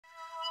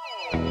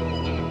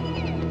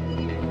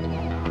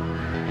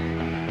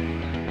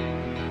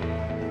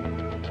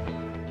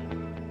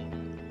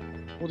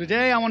Well,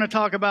 today I want to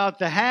talk about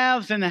the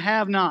haves and the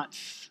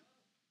have-nots.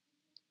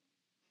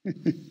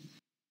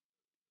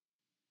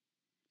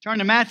 Turn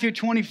to Matthew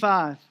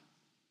 25.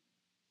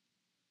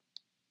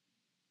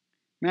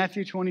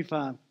 Matthew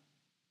 25.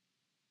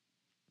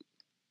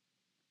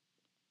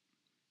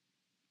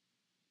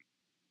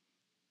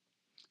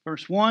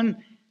 Verse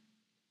 1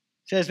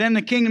 says, "Then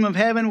the kingdom of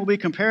heaven will be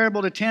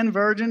comparable to 10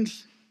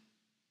 virgins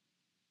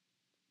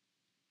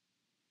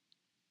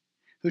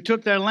who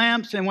took their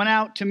lamps and went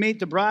out to meet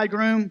the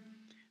bridegroom.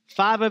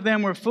 5 of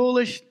them were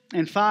foolish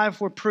and 5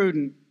 were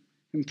prudent."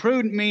 And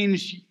prudent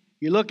means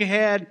you look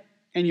ahead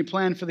and you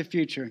plan for the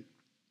future.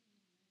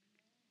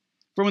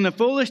 "For when the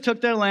foolish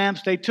took their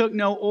lamps, they took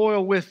no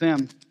oil with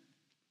them.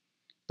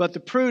 But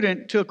the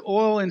prudent took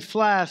oil in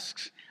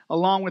flasks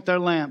along with their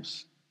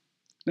lamps.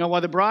 Now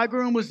while the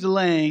bridegroom was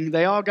delaying,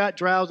 they all got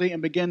drowsy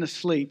and began to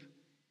sleep.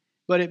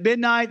 But at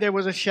midnight there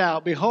was a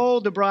shout,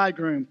 'Behold the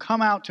bridegroom,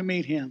 come out to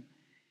meet him.'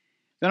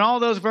 Then all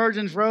those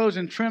virgins rose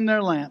and trimmed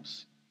their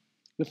lamps.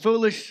 The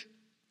foolish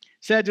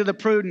said to the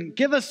prudent,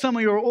 'Give us some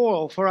of your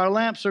oil, for our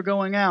lamps are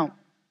going out.'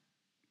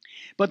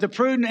 But the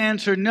prudent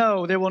answered,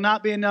 'No, there will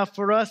not be enough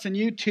for us and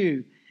you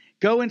too.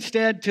 Go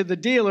instead to the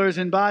dealers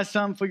and buy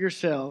some for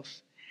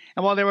yourselves.'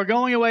 And while they were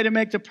going away to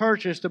make the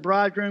purchase, the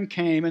bridegroom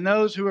came, and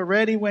those who were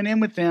ready went in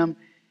with them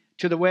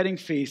to the wedding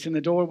feast, and the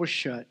door was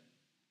shut.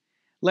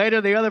 Later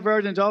the other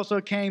virgins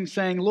also came,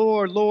 saying,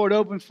 'Lord, Lord,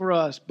 open for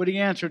us.' But he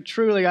answered,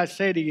 'Truly I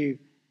say to you,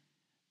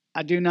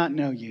 I do not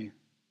know you.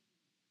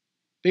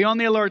 Be on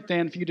the alert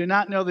then, for you do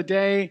not know the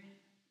day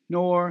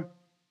nor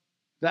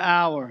the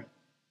hour.'"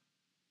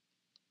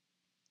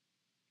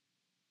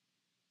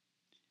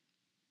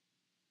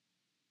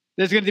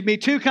 There's going to be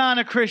 2 kinds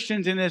of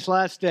Christians in this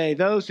last day: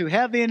 those who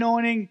have the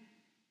anointing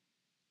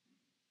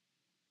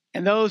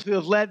and those who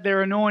have let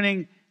their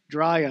anointing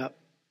dry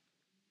up.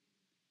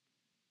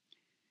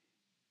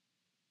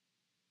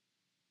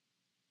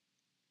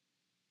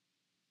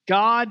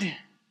 God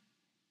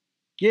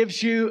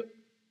gives you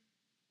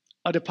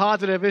a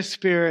deposit of His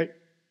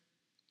Spirit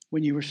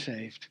when you were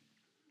saved.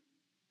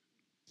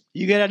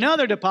 You get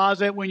another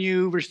deposit when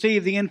you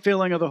receive the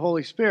infilling of the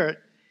Holy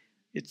Spirit.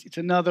 It's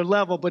another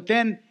level. But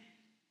then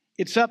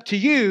it's up to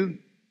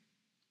you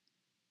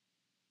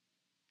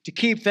to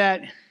keep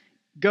that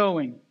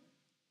going.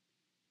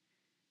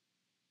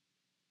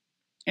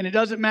 And it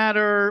doesn't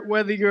matter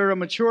whether you're a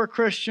mature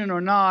Christian or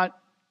not.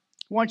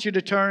 I want you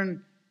to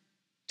turn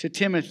to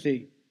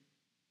Timothy.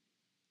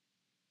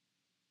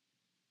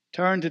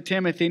 Turn to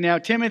Timothy. Now,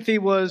 Timothy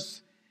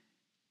was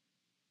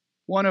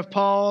one of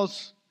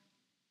Paul's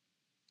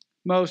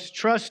most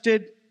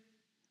trusted,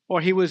 or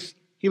he was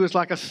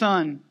like a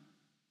son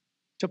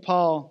to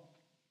Paul.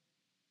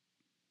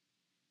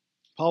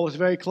 Paul was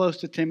very close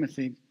to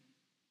Timothy.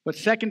 But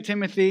 2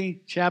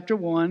 Timothy chapter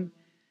 1,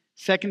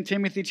 2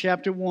 Timothy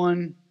chapter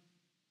 1,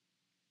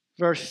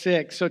 verse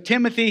 6. So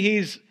Timothy,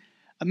 he's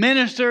a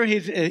minister,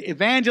 he's an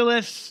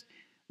evangelist.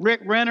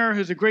 Rick Renner,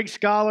 who's a Greek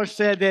scholar,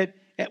 said that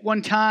at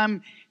one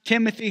time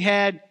Timothy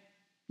had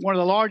one of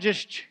the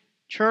largest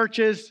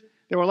churches.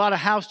 There were a lot of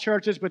house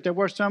churches, but there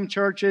were some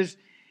churches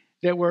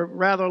that were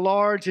rather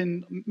large,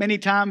 and many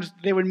times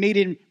they would meet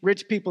in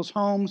rich people's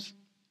homes.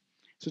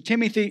 So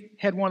Timothy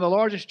had one of the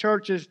largest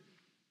churches,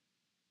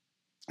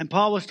 and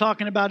Paul was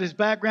talking about his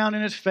background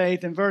and his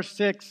faith. In verse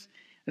 6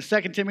 of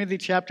 2 Timothy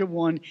chapter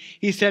 1,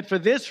 he said, "For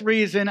this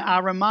reason I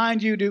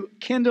remind you to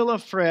kindle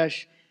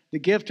afresh the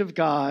gift of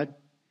God,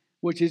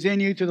 which is in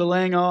you through the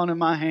laying on of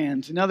my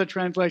hands." Another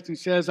translation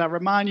says, "I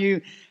remind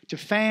you to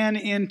fan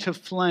into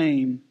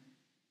flame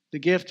the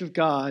gift of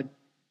God,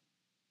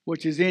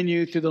 which is in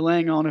you through the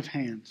laying on of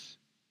hands.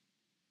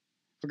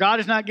 For God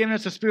has not given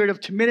us a spirit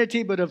of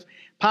timidity, but of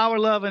power,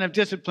 love, and of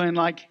discipline,"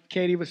 like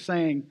Katie was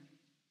saying.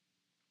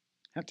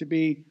 Have to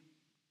be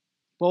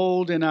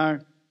bold in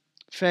our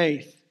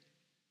faith.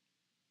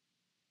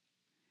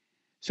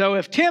 So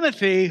if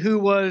Timothy, who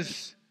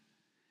was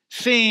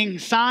seeing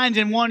signs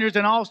and wonders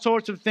and all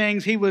sorts of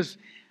things, he was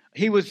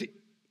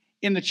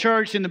in the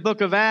church in the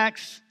book of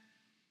Acts,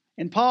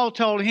 and Paul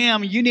told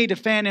him, "You need to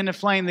fan into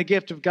flame the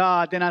gift of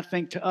God," then I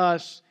think to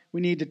us,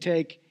 we need to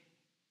take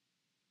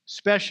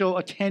special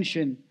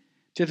attention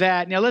to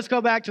that. Now let's go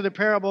back to the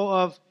parable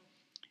of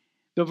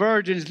the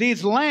virgins.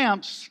 These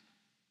lamps,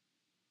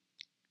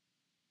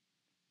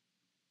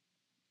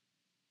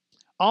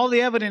 all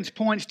the evidence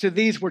points to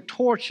these were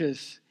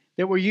torches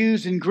that were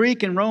used in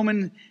Greek and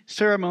Roman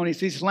ceremonies,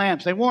 these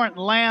lamps. They weren't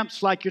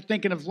lamps like you're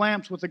thinking of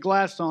lamps with a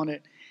glass on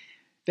it.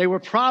 They were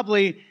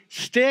probably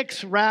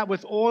sticks wrapped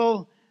with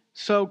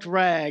oil-soaked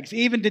rags.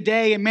 Even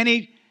today, in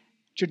many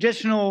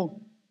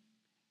traditional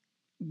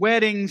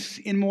weddings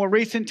in more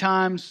recent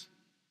times,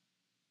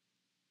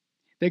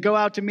 they go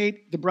out to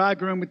meet the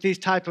bridegroom with these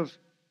type of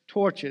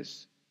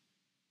torches.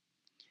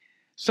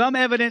 Some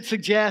evidence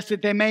suggests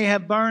that they may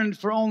have burned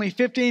for only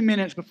 15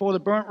 minutes before the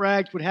burnt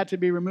rags would have to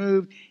be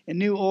removed and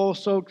new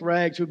oil-soaked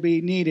rags would be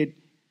needed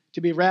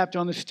to be wrapped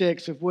on the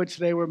sticks of which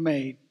they were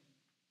made.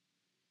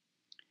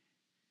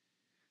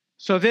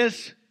 So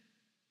this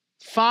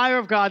fire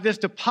of God, this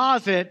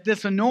deposit,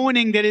 this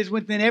anointing that is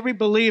within every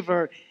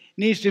believer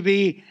needs to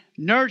be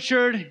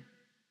nurtured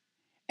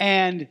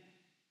and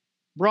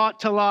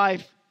brought to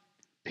life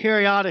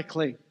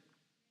periodically.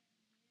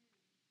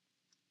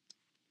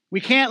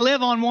 We can't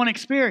live on one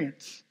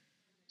experience.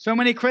 So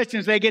many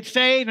Christians, they get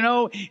saved and,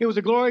 oh, it was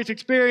a glorious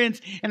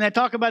experience, and they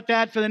talk about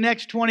that for the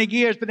next 20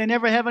 years, but they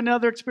never have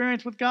another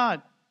experience with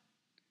God.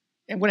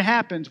 And what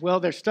happens? Well,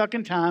 they're stuck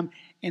in time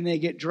and they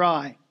get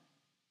dry.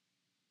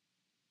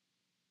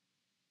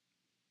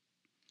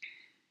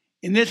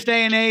 In this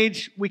day and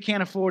age, we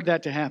can't afford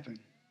that to happen.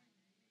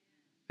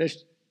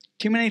 There's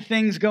too many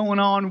things going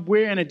on.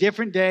 We're in a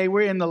different day.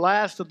 We're in the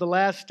last of the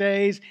last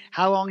days.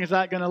 How long is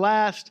that going to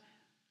last?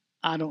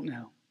 I don't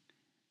know.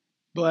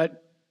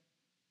 But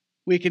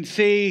we can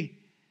see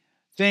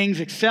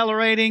things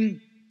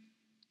accelerating.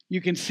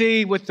 You can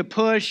see with the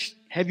push.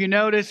 Have you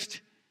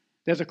noticed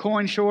there's a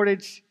coin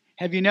shortage?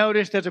 Have you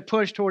noticed there's a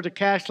push towards a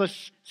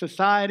cashless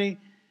society?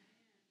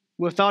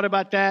 We've thought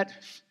about that.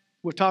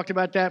 We've talked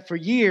about that for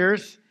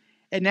years.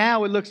 And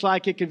now it looks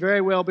like it could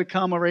very well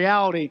become a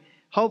reality.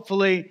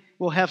 Hopefully,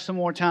 we'll have some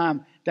more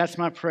time. That's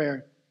my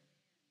prayer.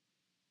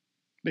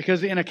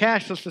 Because in a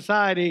cashless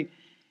society,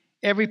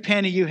 every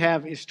penny you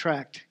have is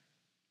tracked.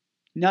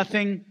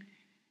 Nothing,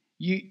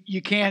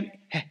 you can't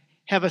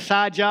have a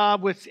side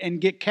job and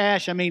get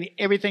cash. I mean,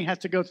 everything has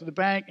to go to the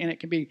bank, and it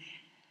can be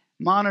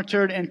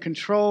monitored and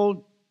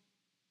controlled.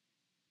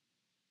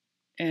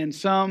 And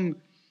some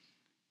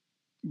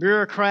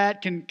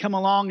bureaucrat can come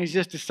along and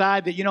just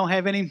decide that you don't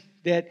have any,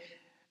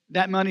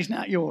 that money's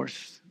not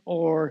yours,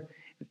 or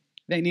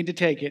they need to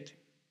take it.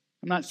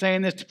 I'm not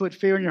saying this to put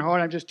fear in your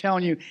heart. I'm just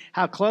telling you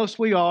how close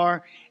we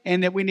are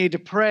and that we need to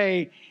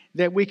pray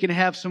that we can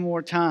have some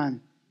more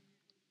time.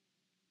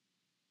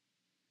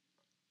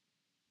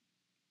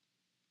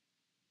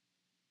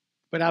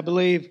 But I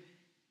believe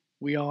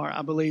we are.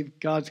 I believe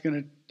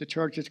the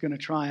church is going to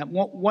triumph.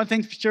 One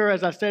thing for sure,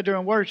 as I said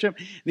during worship,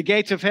 the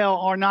gates of hell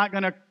are not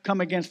going to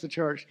come against the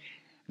church.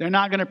 They're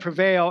not going to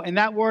prevail. And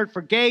that word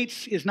for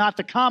gates is not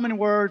the common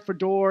word for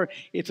door.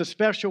 It's a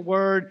special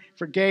word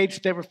for gates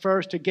that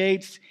refers to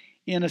gates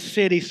in a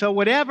city. So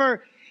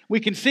whatever we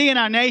can see in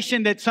our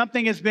nation that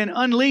something has been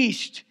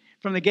unleashed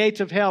from the gates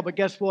of hell, but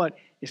guess what?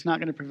 It's not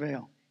going to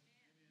prevail.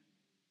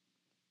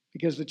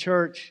 Because the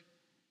church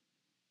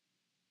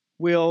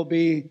will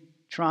be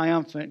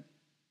triumphant.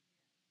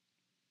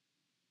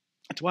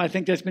 That's why I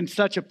think there's been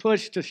such a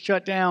push to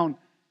shut down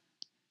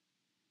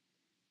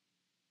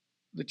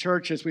the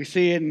churches. We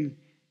see it in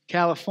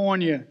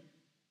California.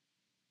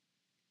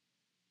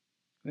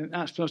 They're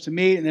not supposed to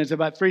meet, and there's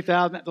about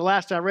 3,000. The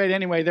last I read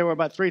anyway, there were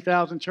about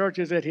 3,000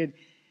 churches that had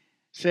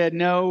said,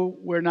 no,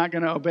 we're not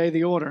going to obey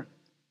the order.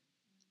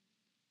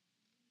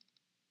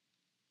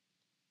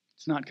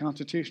 It's not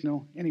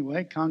constitutional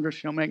anyway. Congress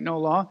shall make no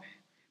law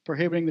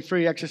prohibiting the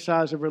free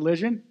exercise of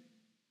religion.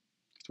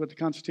 That's what the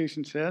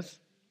Constitution says.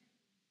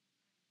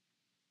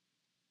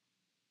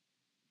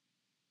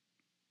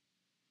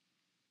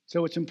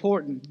 So it's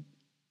important.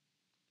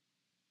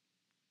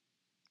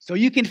 So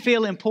you can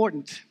feel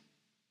important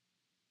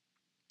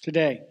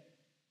today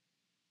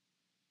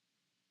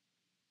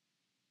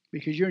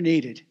because you're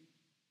needed.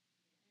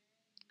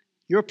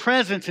 Your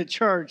presence at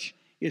church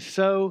is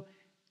so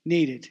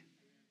needed.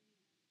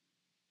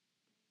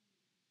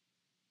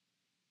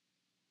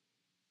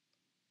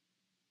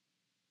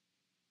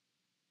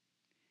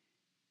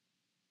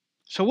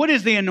 So what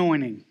is the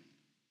anointing?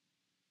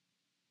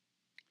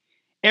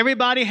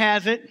 Everybody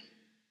has it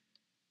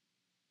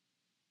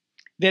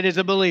that is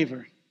a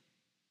believer.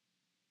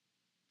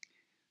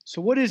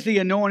 So what is the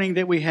anointing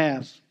that we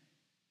have?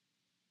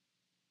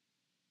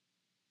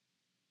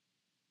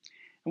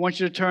 I want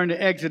you to turn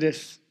to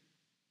Exodus.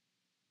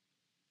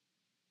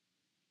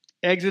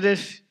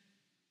 Exodus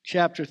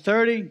chapter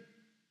 30.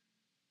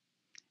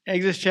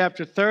 Exodus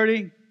chapter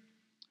 30,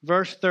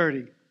 verse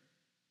 30.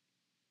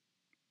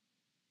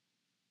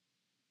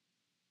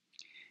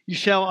 You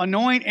shall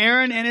anoint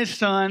Aaron and his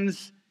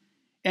sons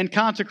and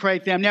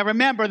consecrate them. Now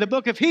remember, the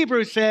book of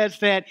Hebrews says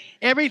that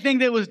everything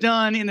that was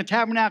done in the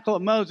tabernacle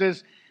of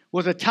Moses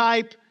was a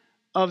type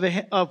of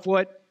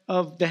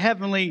the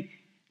heavenly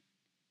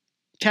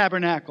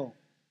tabernacle.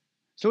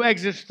 So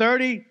Exodus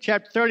 30,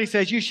 chapter 30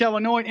 says, you shall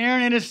anoint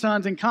Aaron and his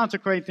sons and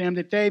consecrate them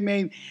that they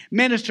may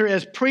minister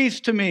as priests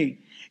to me.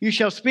 You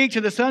shall speak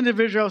to the sons of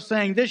Israel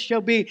saying, this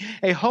shall be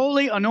a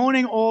holy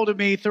anointing oil to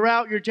me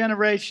throughout your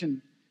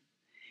generation.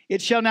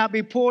 It shall not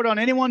be poured on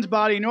anyone's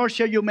body, nor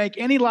shall you make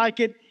any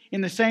like it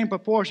in the same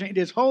proportion. It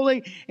is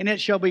holy, and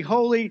it shall be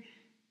holy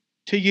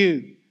to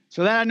you.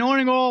 So that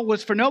anointing oil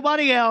was for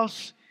nobody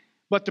else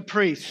but the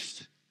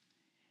priests.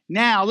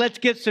 Now, let's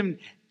get some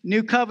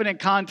New Covenant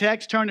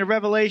context. Turn to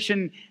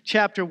Revelation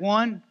chapter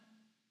 1.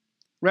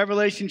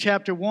 Revelation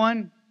chapter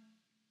 1.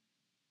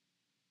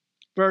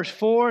 Verse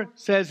 4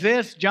 says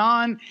this,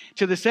 John,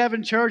 to the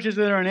 7 churches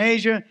that are in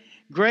Asia,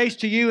 Grace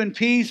to you and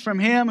peace from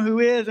him who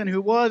is and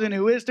who was and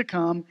who is to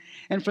come,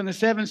 and from the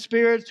seven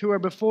spirits who are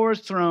before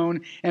his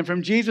throne, and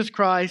from Jesus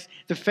Christ,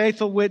 the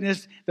faithful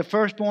witness, the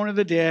firstborn of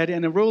the dead,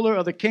 and the ruler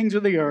of the kings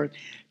of the earth.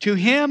 To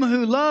him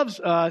who loves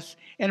us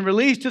and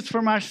released us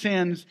from our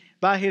sins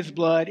by his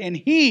blood, and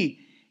he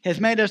has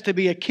made us to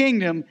be a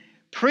kingdom,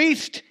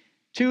 priest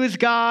to his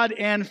God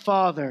and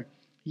Father.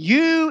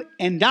 You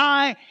and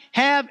I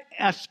have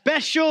a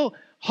special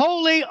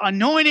holy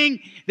anointing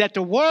that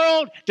the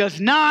world does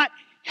not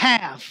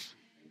have.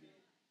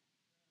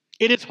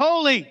 It is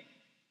holy.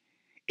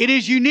 It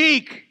is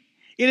unique.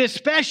 It is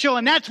special.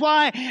 And that's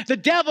why the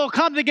devil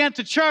comes against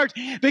the church,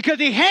 because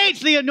he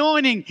hates the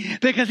anointing,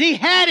 because he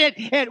had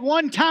it at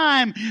one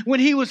time when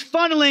he was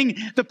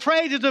funneling the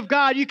praises of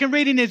God. You can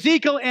read in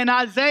Ezekiel and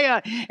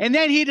Isaiah. And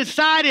then he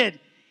decided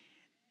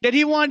that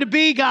he wanted to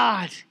be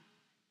God.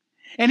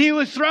 And he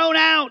was thrown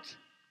out.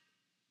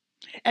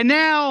 And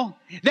now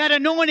that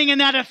anointing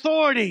and that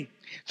authority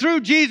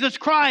through Jesus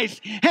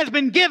Christ has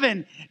been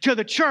given to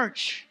the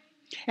church.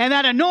 And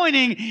that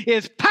anointing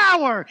is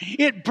power.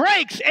 It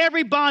breaks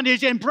every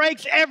bondage and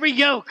breaks every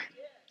yoke.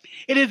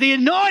 It is the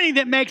anointing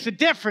that makes a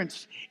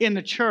difference in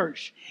the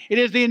church. It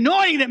is the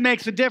anointing that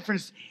makes a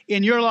difference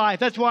in your life.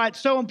 That's why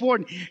it's so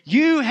important.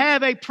 You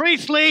have a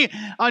priestly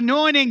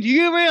anointing. Do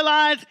you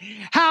realize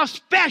how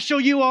special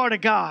you are to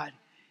God?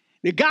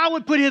 That God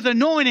would put his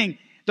anointing,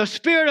 the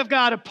Spirit of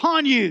God,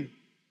 upon you.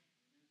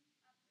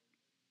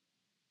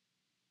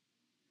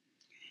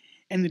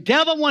 And the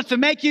devil wants to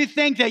make you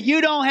think that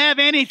you don't have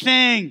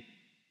anything.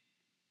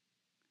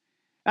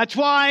 That's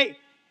why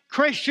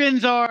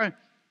Christians are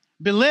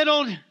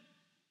belittled.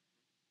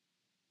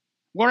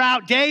 We're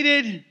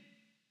outdated.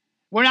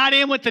 We're not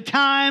in with the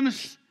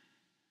times.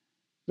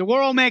 The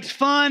world makes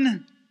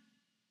fun.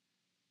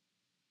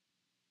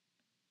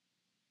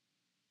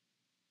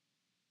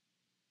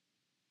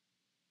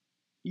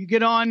 You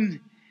get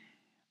on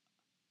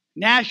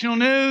national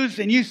news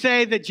and you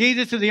say that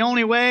Jesus is the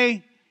only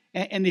way.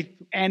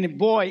 And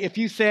boy, if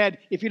you said,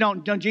 if you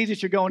don't know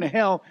Jesus, you're going to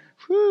hell,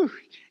 whew,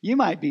 you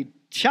might be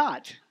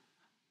shot.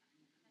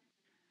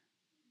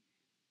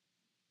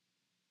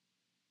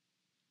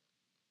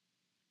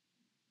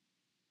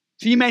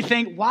 So you may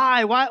think,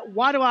 why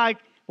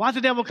is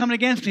the devil coming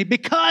against me?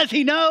 Because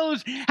he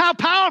knows how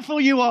powerful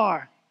you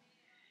are.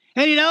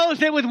 And he knows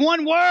that with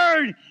one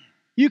word,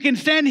 you can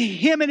send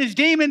him and his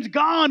demons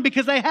gone,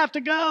 because they have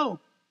to go.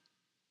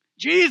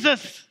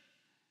 Jesus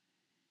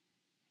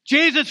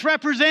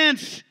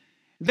represents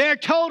their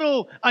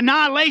total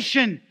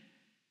annihilation.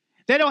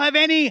 They don't have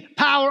any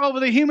power over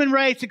the human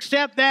race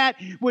except that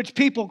which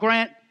people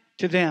grant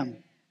to them.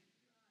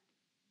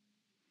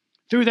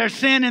 Through their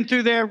sin and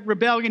through their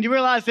rebellion. You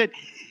realize that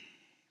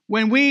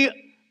when we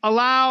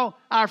allow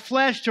our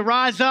flesh to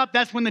rise up,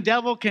 that's when the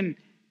devil can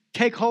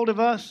take hold of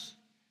us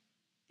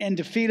and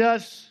defeat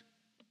us.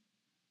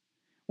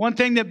 One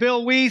thing that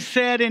Bill Weiss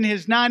said in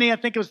his 90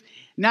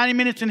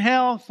 minutes in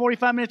hell,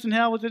 45 minutes in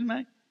hell, was it,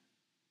 mate?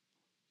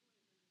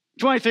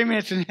 23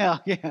 minutes in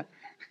hell, yeah.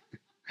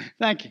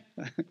 Thank you.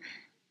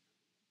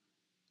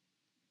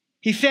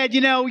 He said,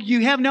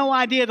 you have no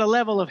idea the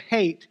level of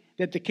hate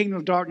that the kingdom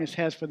of darkness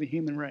has for the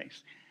human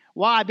race.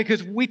 Why?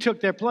 Because we took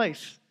their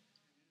place.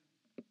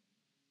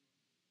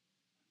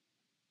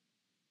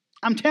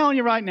 I'm telling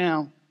you right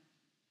now,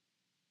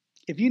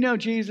 if you know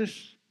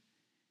Jesus,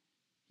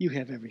 you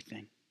have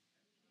everything.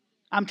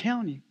 I'm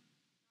telling you.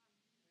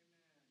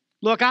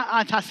 Look,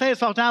 I say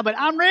this all the time, but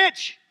I'm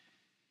rich.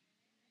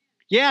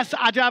 Yes,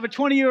 I drive a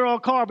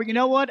 20-year-old car, but you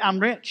know what? I'm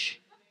rich.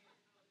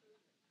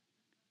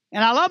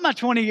 And I love my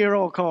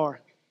 20-year-old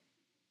car.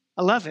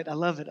 I love it. I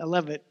love it. I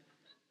love it.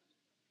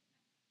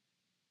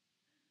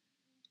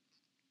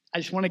 I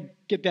just want to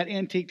get that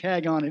antique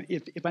tag on it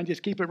if I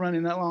just keep it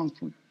running that long.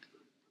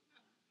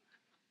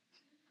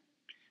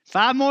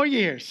 5 more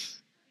years.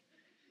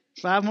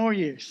 5 more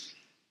years.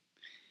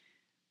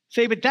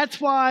 See, but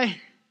that's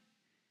why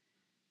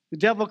the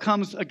devil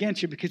comes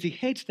against you, because he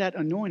hates that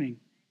anointing.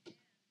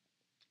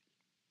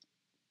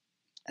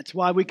 That's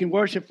why we can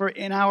worship for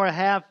an hour and a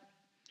half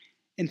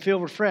and feel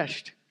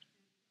refreshed.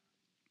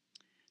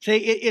 See,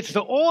 it's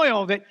the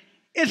oil that,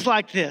 it's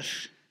like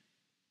this.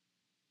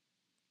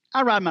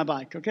 I ride my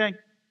bike, okay?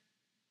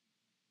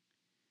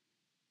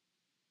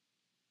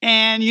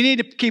 And you need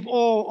to keep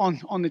oil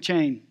on the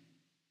chain.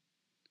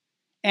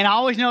 And I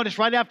always notice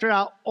right after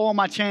I oil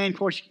my chain, of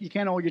course, you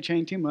can't oil your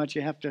chain too much.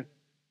 You have to,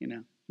 you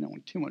don't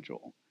want too much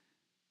oil.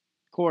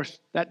 Of course,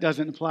 that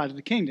doesn't apply to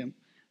the kingdom.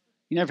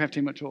 You never have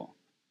too much oil.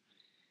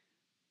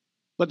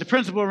 But the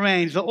principle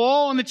remains. The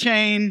oil on the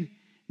chain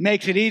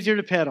makes it easier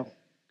to pedal.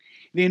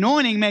 The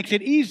anointing makes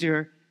it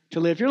easier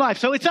to live your life.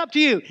 So it's up to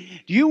you.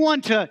 Do you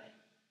want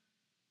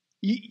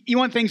you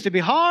want things to be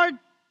hard,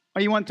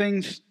 or you want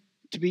things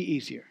to be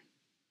easier?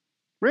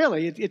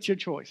 Really, it's your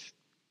choice.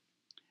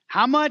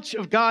 How much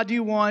of God do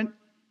you want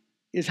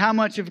is how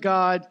much of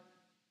God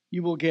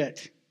you will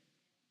get.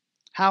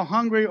 How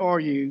hungry are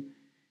you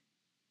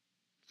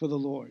for the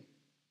Lord?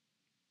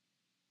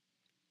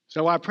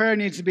 So our prayer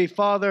needs to be,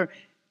 Father,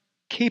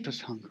 keep us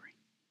hungry.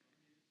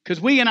 Because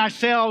we in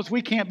ourselves,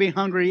 we can't be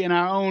hungry in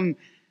our own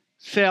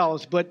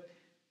selves. But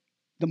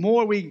the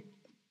more we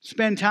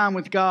spend time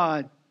with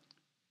God,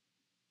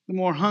 the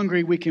more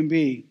hungry we can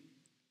be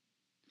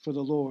for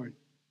the Lord.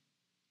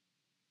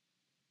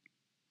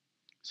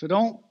 So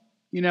don't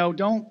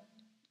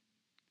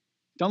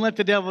let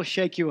the devil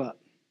shake you up.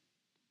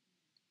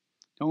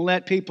 Don't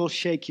let people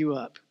shake you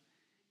up.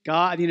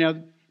 God,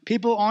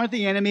 people aren't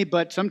the enemy,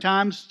 but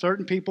sometimes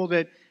certain people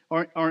that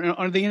are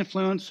under the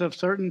influence of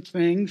certain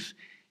things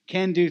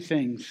can do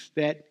things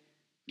that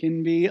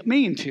can be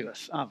mean to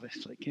us,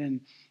 obviously,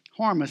 can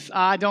harm us.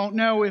 I don't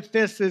know if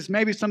this is,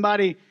 maybe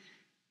somebody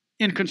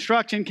in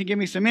construction can give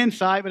me some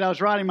insight, but I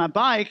was riding my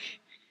bike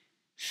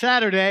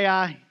Saturday.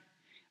 I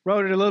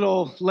rode it a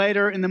little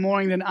later in the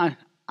morning than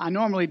I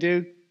normally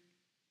do.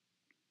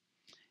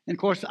 And of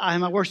course, I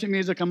have my worship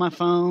music on my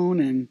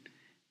phone,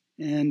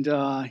 and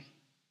I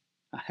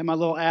have my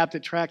little app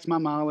that tracks my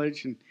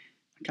mileage, and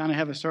I kind of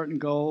have a certain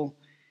goal.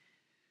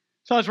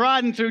 So I was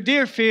riding through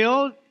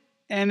Deerfield,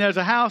 and there's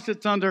a house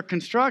that's under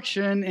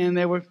construction, and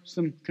there were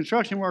some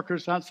construction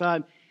workers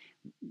outside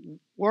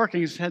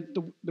working. It's had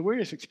the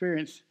weirdest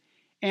experience.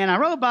 And I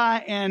rode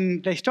by,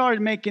 and they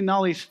started making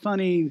all these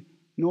funny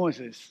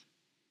noises.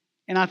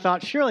 And I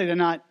thought, surely they're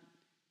not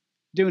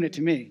doing it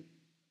to me.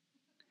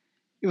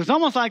 It was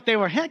almost like they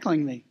were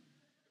heckling me.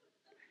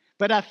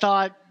 But I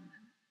thought,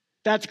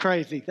 that's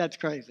crazy,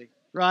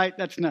 right?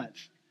 That's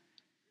nuts.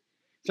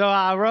 So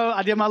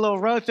I did my little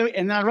road through,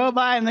 and then I rode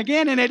by them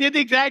again, and they did the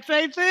exact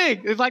same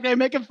thing. It's like they were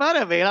making fun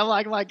of me. And I'm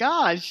like, my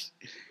gosh,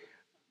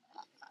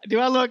 do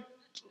I look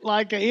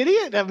like an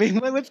idiot? I mean,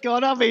 what's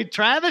going on? I mean,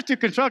 Travis, do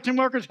construction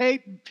workers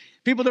hate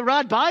people that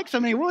ride bikes? I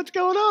mean, what's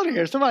going on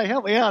here? Somebody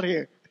help me out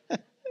here.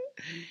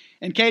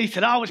 And Katie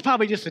said, oh, it's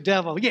probably just the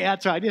devil. Yeah,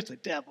 that's right, it's the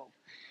devil.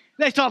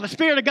 They saw the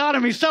Spirit of God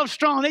in me so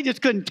strong, they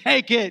just couldn't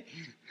take it.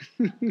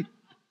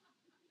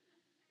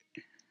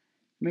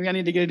 Maybe I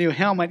need to get a new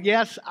helmet.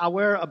 Yes, I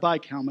wear a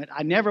bike helmet.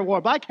 I never wore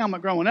a bike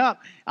helmet growing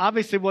up.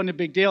 Obviously, it wasn't a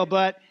big deal.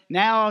 But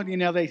now,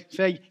 they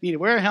say you need to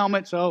wear a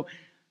helmet. So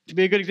to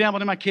be a good example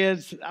to my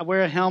kids, I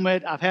wear a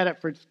helmet. I've had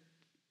it for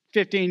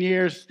 15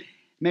 years.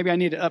 Maybe I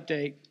need to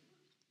update.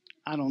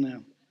 I don't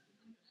know.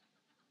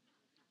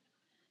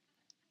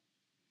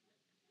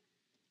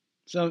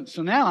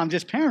 So now I'm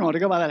just paranoid to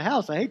go by that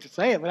house. I hate to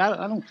say it, but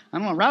I don't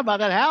want to ride by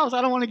that house.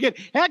 I don't want to get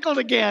heckled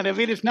again. I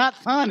mean, it's not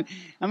fun.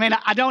 I mean,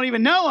 I don't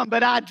even know them,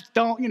 but I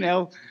don't,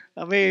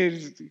 I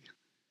mean.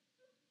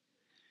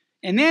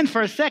 And then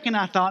for a second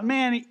I thought,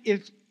 man,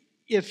 if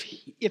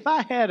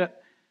I had a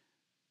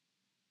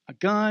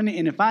gun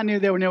and if I knew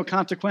there were no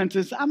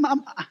consequences,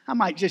 I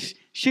might just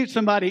shoot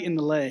somebody in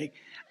the leg.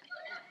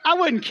 I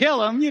wouldn't kill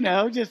them,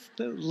 just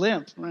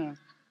limp around.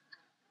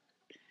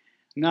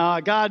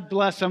 No, God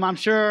bless them. I'm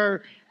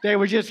sure they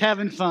were just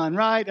having fun,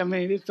 right? I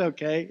mean, it's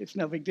okay. It's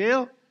no big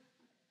deal.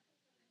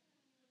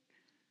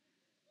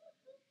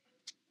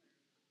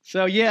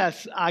 So,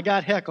 yes, I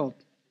got heckled.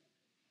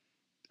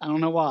 I don't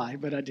know why,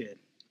 but I did.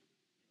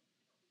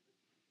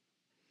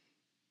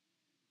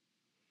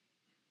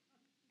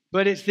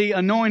 But it's the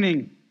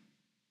anointing.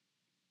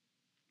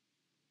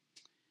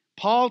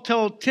 Paul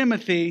told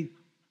Timothy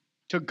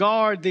to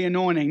guard the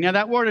anointing. Now,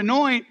 that word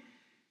anoint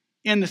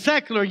in the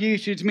secular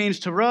usage means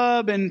to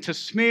rub and to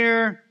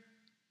smear,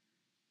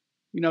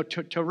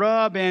 to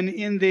rub. And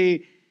in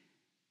the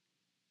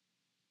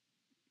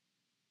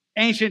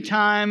ancient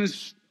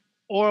times,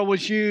 oil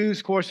was used.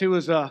 Of course, it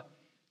was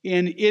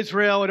in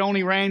Israel, it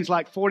only rains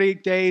like 40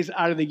 days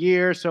out of the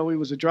year, so it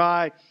was a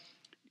dry.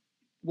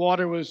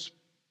 Water was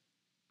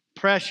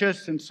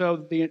precious, and so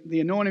the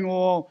anointing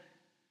oil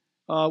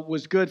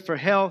was good for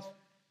health.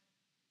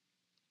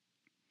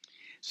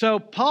 So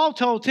Paul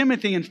told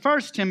Timothy in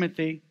 1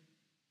 Timothy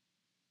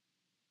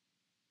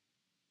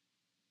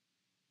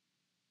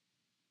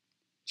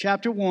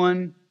chapter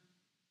 1,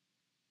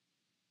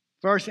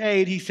 verse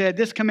 8, he said,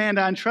 this command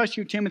I entrust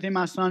you, Timothy,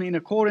 my son, in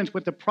accordance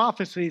with the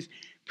prophecies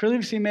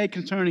previously made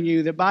concerning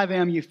you, that by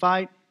them you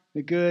fight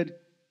the good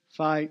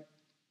fight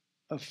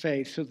of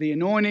faith. So the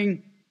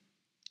anointing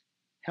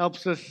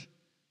helps us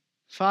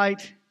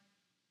fight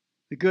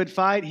the good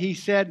fight. He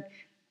said,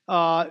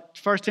 1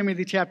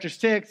 Timothy chapter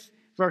 6,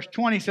 verse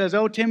 20 says,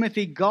 O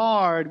Timothy,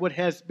 guard what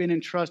has been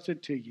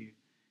entrusted to you.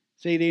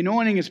 See, the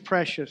anointing is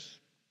precious,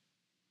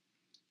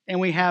 and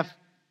we have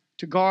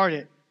to guard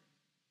it.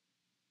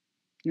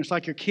 It's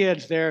like your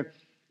kids, they're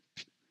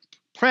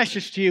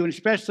precious to you, and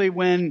especially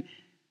when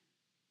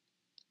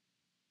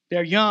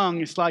they're young,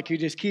 it's like you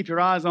just keep your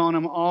eyes on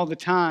them all the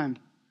time.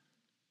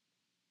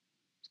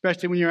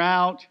 Especially when you're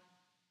out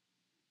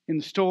in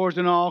the stores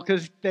and all,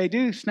 because they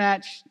do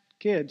snatch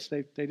kids.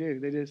 They do.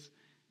 It's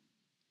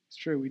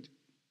true.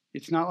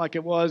 It's not like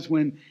it was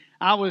when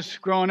I was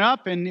growing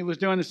up and it was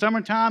during the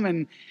summertime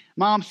and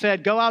Mom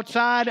said, go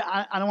outside.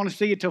 I don't want to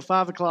see you till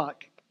 5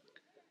 o'clock.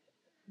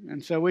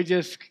 And so we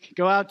just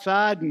go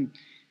outside and,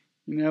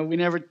 we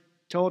never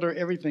told her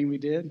everything we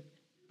did.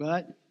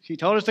 But she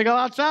told us to go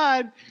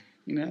outside.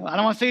 I don't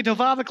want to see you till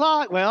 5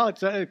 o'clock. Well,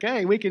 it's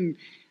okay. We can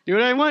do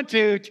what I want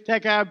to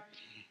take our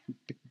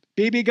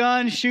BB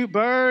guns, shoot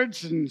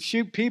birds, and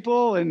shoot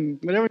people, and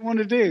whatever you want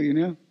to do, you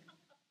know.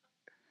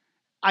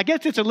 I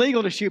guess it's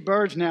illegal to shoot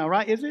birds now,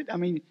 right? Is it? I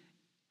mean,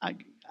 I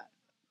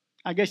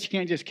guess you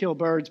can't just kill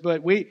birds,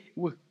 but we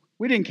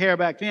didn't care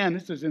back then.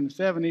 This was in the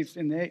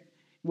 70s,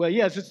 well,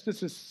 yes,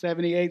 this is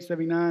 78,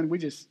 79. We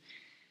just,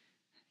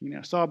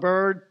 saw a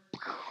bird.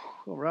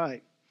 All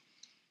right.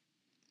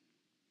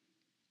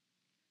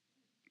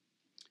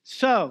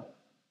 So,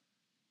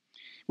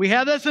 we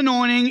have this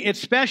anointing. It's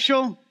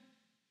special,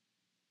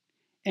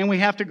 and we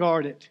have to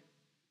guard it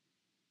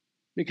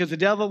because the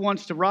devil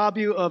wants to rob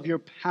you of your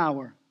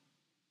power.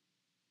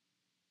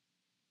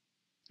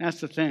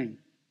 That's the thing.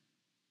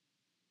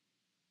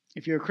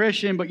 If you're a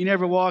Christian, but you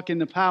never walk in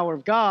the power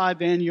of God,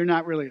 then you're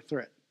not really a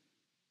threat.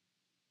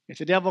 If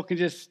the devil can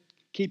just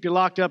keep you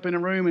locked up in a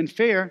room in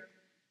fear,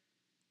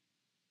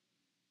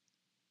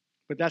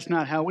 but that's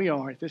not how we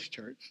are at this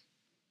church.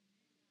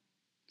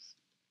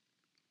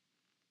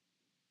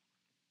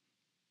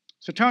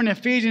 So turn to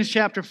Ephesians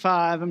chapter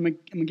 5. I'm going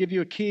to give you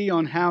a key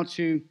on how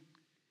to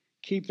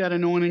keep that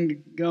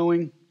anointing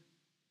going.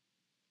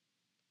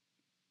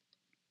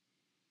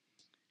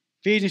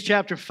 Ephesians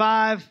chapter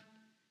 5,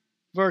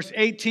 verse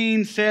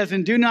 18 says,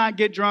 "And do not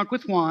get drunk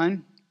with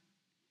wine,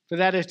 for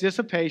that is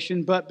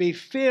dissipation, but be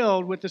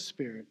filled with the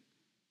Spirit."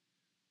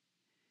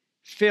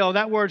 Filled.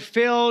 That word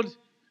filled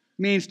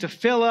means to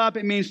fill up.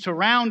 It means to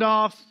round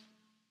off,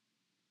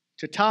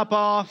 to top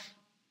off.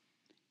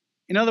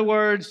 In other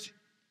words,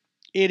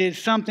 it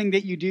is something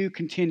that you do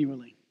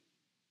continually.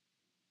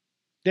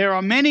 There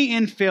are many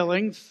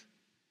infillings.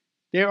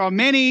 There are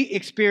many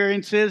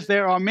experiences.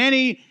 There are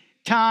many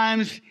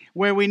times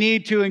where we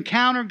need to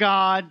encounter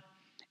God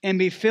and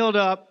be filled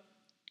up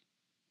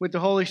with the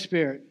Holy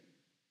Spirit.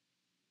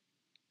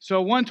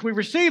 So once we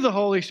receive the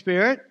Holy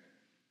Spirit,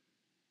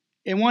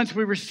 and once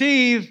we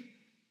receive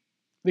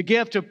the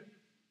gift of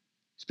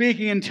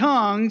speaking in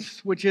tongues,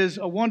 which is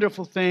a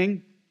wonderful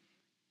thing,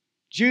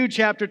 Jude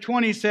chapter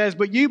 20 says,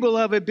 "But you,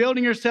 beloved,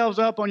 building yourselves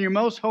up on your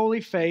most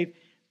holy faith,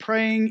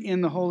 praying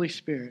in the Holy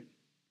Spirit."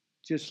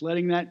 Just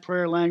letting that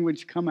prayer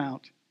language come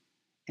out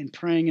and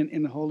praying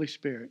in the Holy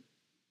Spirit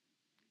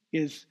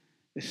is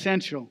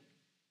essential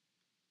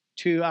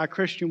to our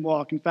Christian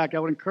walk. In fact, I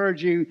would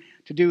encourage you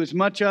to do as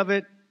much of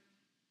it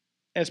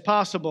as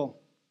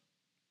possible.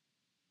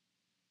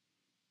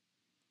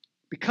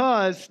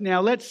 Because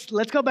now let's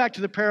go back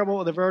to the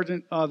parable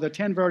of the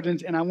 10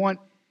 virgins, and I want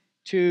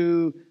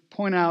to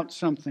point out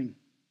something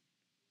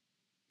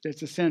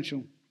that's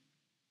essential.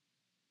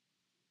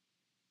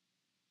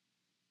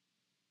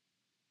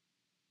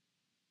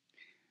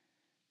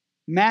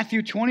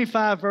 Matthew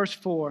 25, verse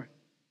 4.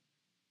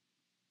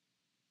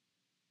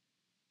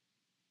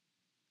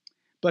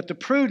 "But the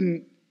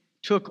prudent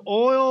took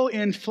oil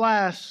in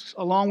flasks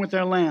along with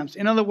their lamps."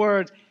 In other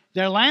words,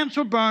 their lamps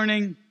were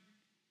burning,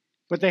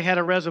 but they had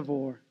a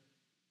reservoir.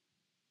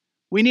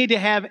 We need to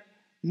have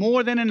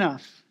more than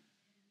enough.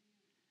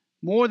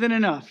 More than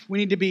enough. We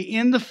need to be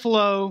in the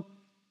flow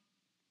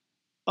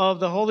of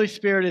the Holy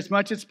Spirit as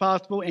much as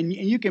possible. And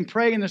you can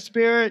pray in the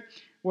Spirit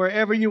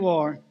wherever you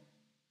are.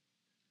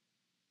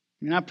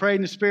 I prayed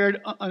in the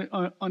Spirit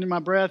under my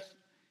breath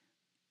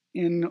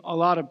in a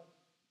lot of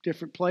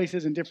different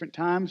places and different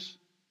times.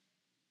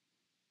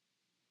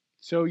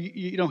 So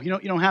you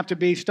don't have to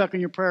be stuck in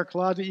your prayer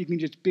closet. You can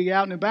just be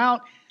out and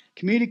about,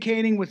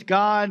 communicating with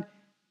God,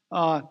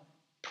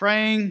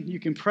 praying. You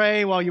can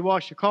pray while you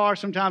wash your car.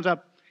 Sometimes I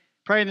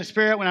pray in the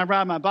Spirit when I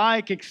ride my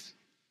bike,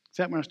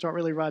 except when I start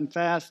really riding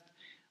fast,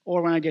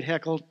 or when I get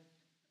heckled.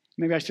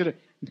 Maybe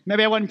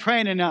I wasn't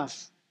praying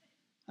enough.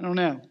 I don't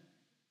know.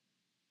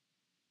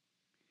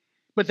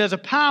 But there's a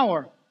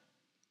power.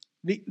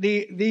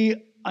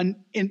 The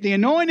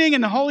anointing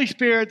and the Holy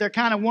Spirit, they're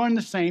kind of one and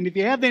the same. If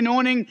you have the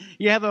anointing,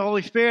 you have the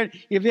Holy Spirit.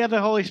 If you have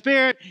the Holy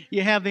Spirit,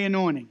 you have the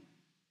anointing.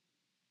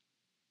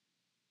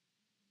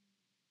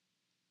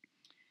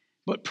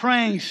 But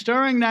praying,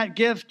 stirring that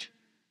gift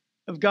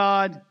of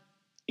God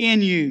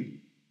in you.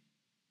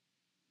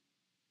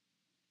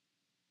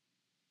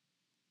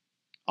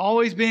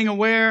 Always being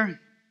aware,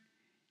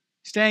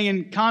 staying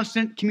in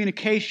constant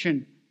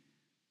communication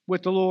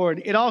with the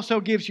Lord. It also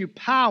gives you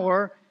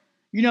power.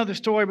 You know the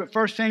story, but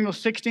 1 Samuel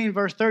 16,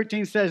 verse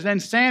 13 says, "Then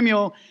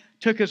Samuel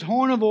took his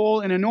horn of oil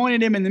and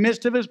anointed him in the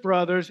midst of his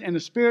brothers, and the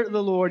Spirit of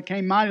the Lord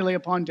came mightily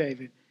upon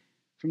David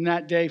from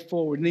that day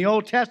forward." In the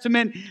Old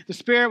Testament, the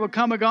Spirit would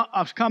come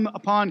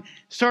upon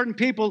certain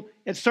people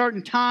at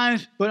certain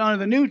times, but under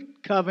the New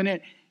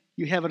Covenant,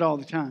 you have it all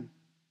the time.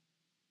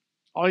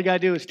 All you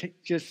got to do is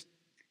just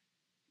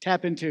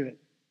tap into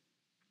it.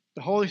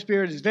 The Holy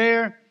Spirit is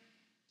there.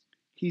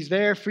 He's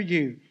there for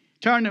you.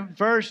 Turn to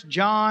 1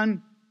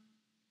 John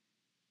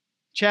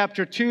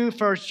chapter 2,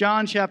 1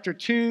 John chapter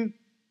 2,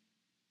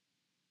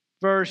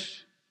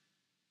 verse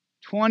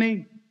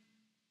 20.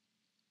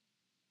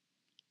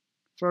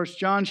 1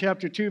 John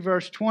chapter 2,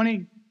 verse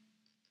 20.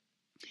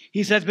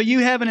 He says, "But you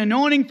have an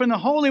anointing from the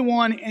Holy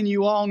One, and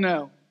you all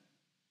know."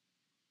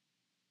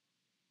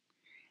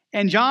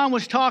 And John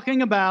was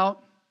talking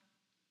about,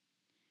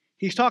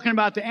 he's talking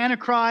about the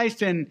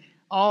Antichrist and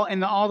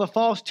all the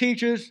false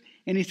teachers.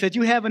 And he said,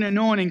 you have an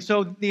anointing.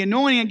 So the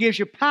anointing gives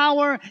you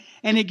power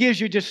and it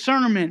gives you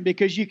discernment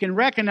because you can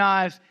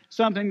recognize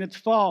something that's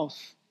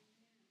false.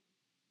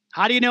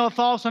 How do you know a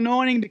false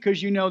anointing?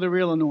 Because you know the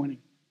real anointing.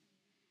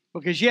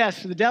 Because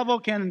yes, the devil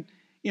can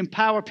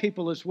empower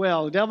people as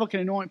well. The devil can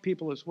anoint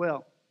people as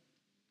well.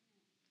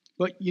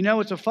 But you know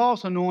it's a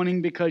false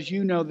anointing because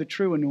you know the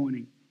true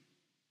anointing.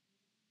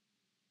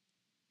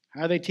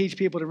 How they teach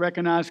people to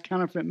recognize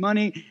counterfeit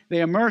money.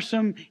 They immerse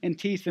them and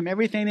teach them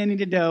everything they need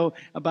to know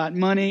about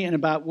money and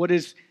about what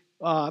is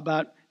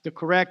about the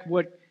correct,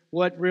 what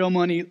real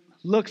money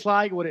looks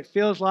like, what it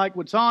feels like,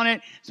 what's on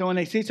it. So when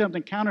they see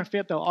something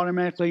counterfeit, they'll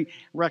automatically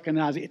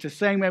recognize it. It's the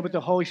same way with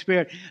the Holy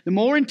Spirit. The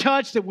more in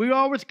touch that we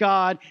are with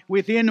God,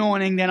 with the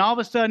anointing, then all of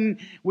a sudden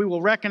we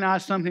will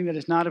recognize something that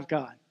is not of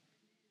God.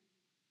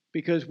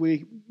 Because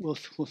we will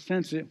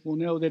sense it. We'll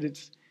know that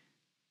it's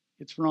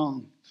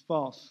wrong. It's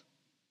false.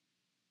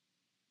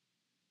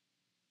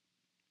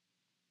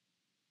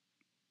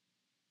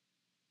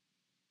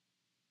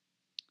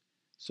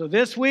 So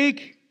this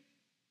week,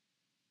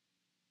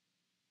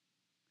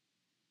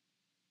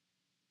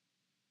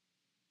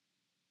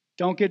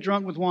 don't get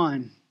drunk with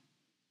wine.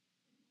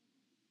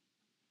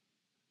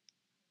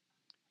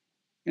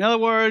 In other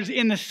words,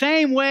 in the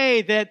same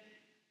way that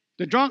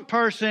the drunk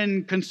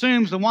person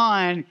consumes the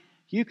wine,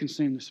 you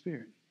consume the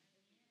Spirit.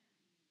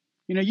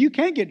 You know, you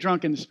can get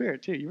drunk in the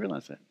Spirit too. You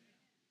realize that?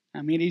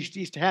 I mean, it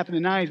used to happen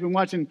tonight. We've been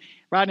watching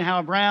Rodney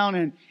Howard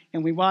Brown,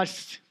 and we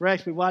watched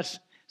Rex. We watched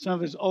some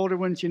of his older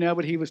ones, you know,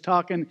 but he was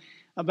talking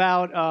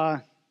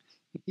about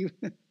he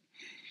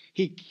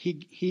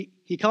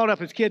called up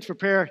his kids for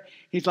prayer.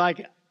 He's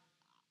like,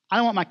 I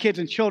don't want my kids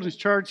in children's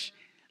church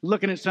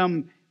looking at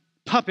some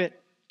puppet.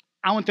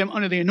 I want them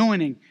under the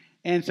anointing.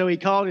 And so he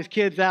called his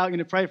kids out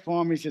to pray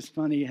for him. He's just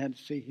funny. You had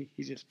to see.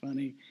 He's just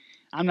funny.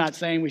 I'm not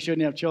saying we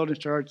shouldn't have children's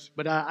church,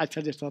 but I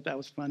just thought that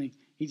was funny.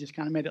 He just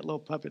kind of made that little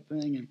puppet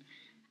thing. And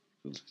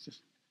it was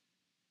just...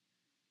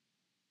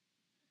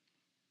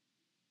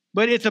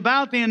 But it's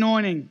about the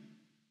anointing.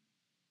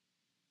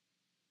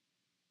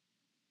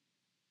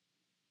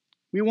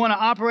 We want to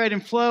operate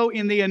and flow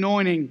in the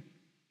anointing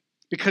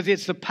because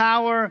it's the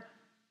power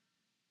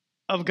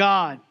of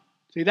God.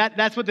 See,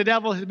 that's what the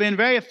devil has been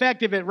very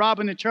effective at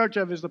robbing the church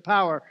of, is the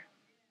power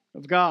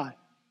of God.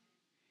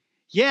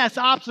 Yes,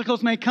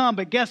 obstacles may come,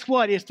 but guess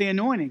what? It's the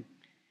anointing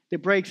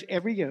that breaks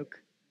every yoke.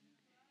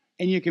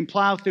 And you can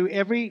plow through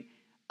every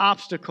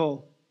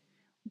obstacle.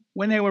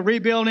 When they were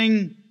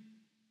rebuilding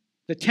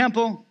the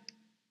temple,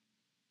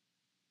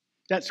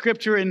 that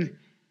scripture in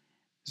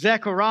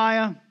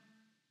Zechariah,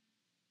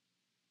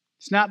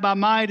 it's not by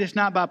might, it's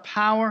not by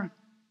power,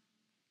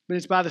 but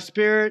it's by the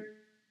Spirit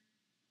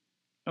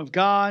of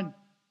God.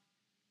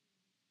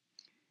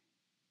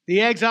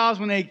 The exiles,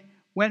 when they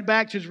went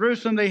back to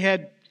Jerusalem, they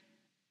had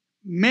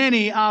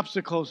many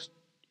obstacles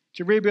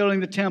to rebuilding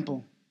the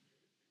temple.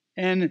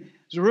 And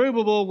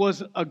Zerubbabel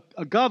was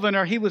a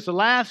governor. He was the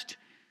last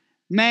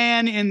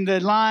man in the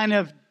line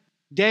of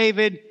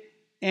David.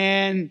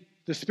 And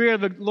the Spirit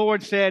of the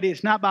Lord said,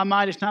 it's not by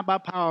might, it's not by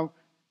power,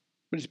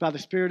 but it's by the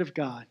Spirit of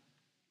God.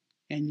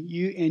 And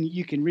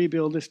you can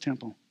rebuild this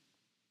temple.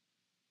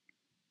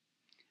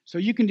 So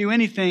you can do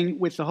anything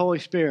with the Holy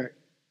Spirit.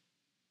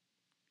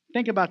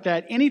 Think about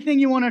that. Anything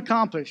you want to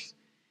accomplish,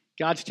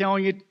 God's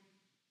telling you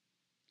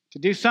to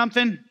do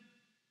something,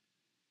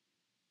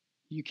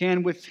 you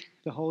can with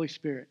the Holy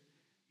Spirit.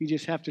 You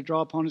just have to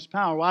draw upon His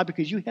power. Why?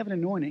 Because you have an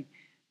anointing.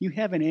 You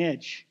have an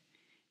edge.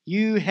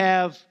 You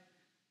have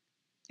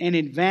an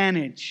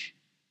advantage.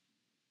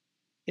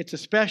 It's a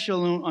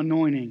special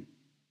anointing.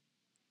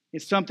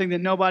 It's something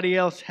that nobody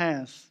else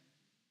has.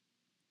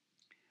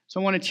 So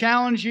I want to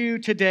challenge you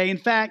today. In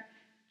fact,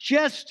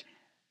 just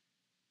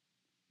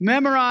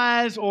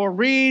memorize or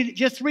read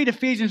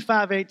Ephesians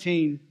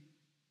 5:18.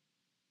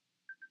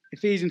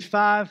 Ephesians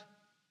 5,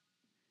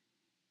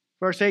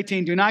 verse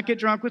 18. Do not get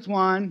drunk with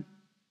wine,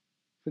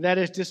 for that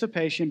is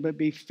dissipation, but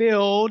be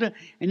filled.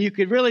 And you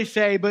could really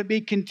say, but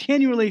be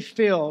continually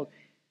filled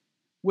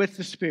with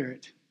the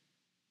Spirit.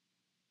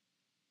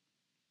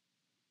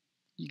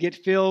 You get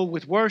filled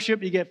with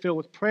worship. You get filled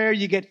with prayer.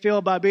 You get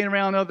filled by being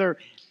around other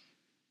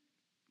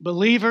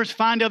believers.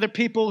 Find other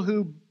people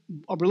who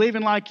are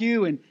believing like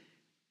you and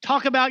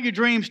talk about your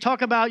dreams.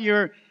 Talk about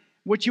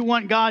what you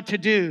want God to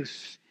do.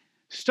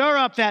 Stir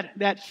up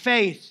that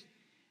faith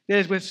that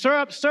is with. Stir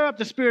up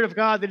the Spirit of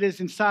God that is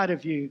inside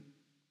of you.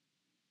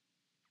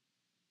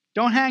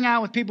 Don't hang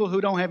out with people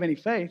who don't have any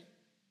faith,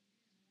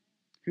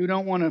 who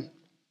don't want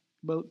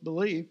to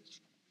believe.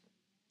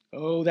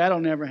 Oh, that'll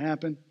never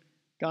happen.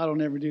 God will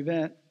never do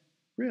that.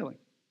 Really?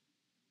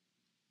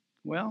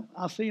 Well,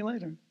 I'll see you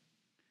later.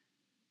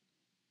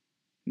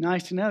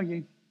 Nice to know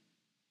you.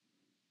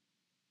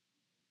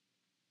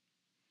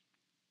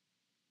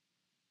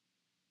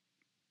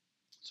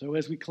 So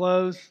as we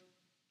close,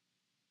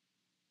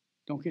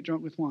 don't get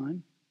drunk with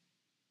wine,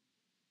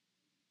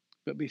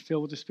 but be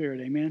filled with the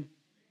Spirit. Amen?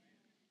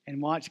 And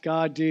watch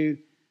God do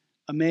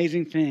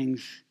amazing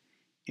things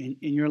in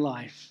your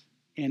life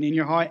and in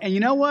your heart. And you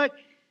know what?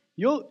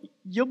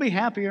 you'll be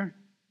happier.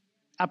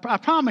 I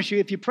promise you,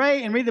 if you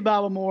pray and read the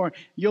Bible more,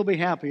 you'll be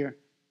happier.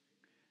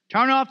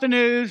 Turn off the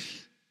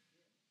news.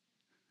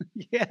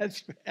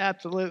 Yes,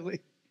 absolutely.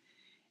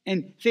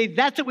 And see,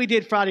 that's what we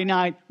did Friday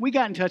night. We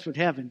got in touch with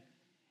heaven.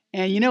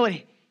 And you know what?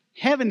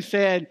 Heaven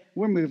said,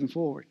 we're moving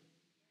forward.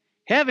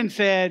 Heaven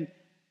said,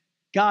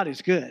 God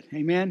is good.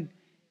 Amen.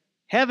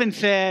 Heaven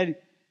said,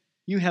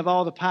 you have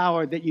all the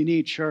power that you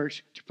need,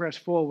 church, to press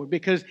forward.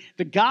 Because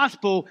the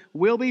gospel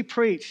will be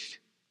preached.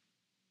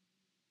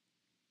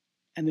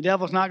 And the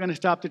devil's not going to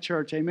stop the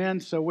church. Amen.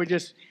 So we're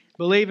just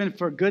believing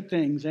for good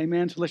things.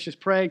 Amen. So let's just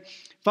pray.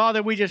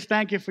 Father, we just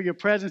thank you for your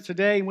presence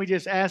today. And we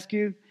just ask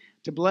you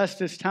to bless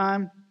this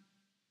time.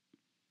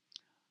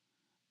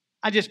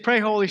 I just pray,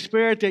 Holy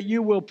Spirit, that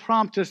you will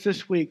prompt us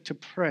this week to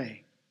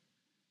pray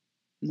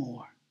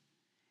more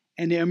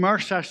and to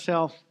immerse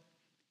ourselves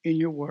in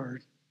your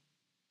word.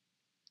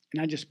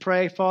 And I just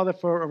pray, Father,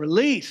 for a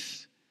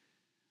release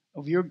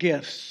of your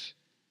gifts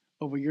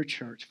over your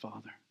church,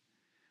 Father.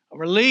 A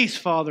release,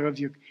 Father, of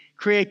your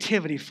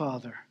creativity,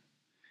 Father.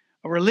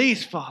 A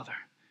release, Father,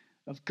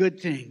 of good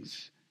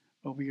things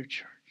over your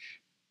church.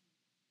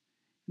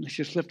 Let's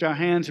just lift our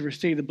hands and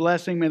receive the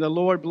blessing. May the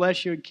Lord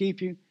bless you and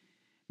keep you.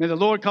 May the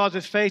Lord cause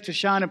his face to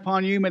shine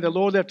upon you. May the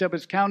Lord lift up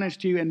his countenance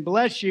to you and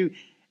bless you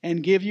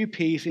and give you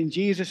peace. In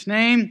Jesus'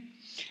 name,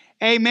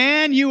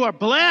 amen. You are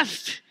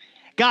blessed.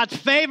 God's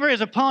favor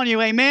is upon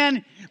you.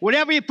 Amen.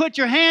 Whatever you put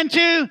your hand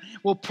to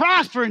will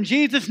prosper in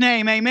Jesus'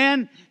 name.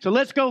 Amen. So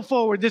let's go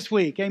forward this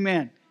week.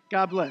 Amen.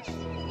 God bless.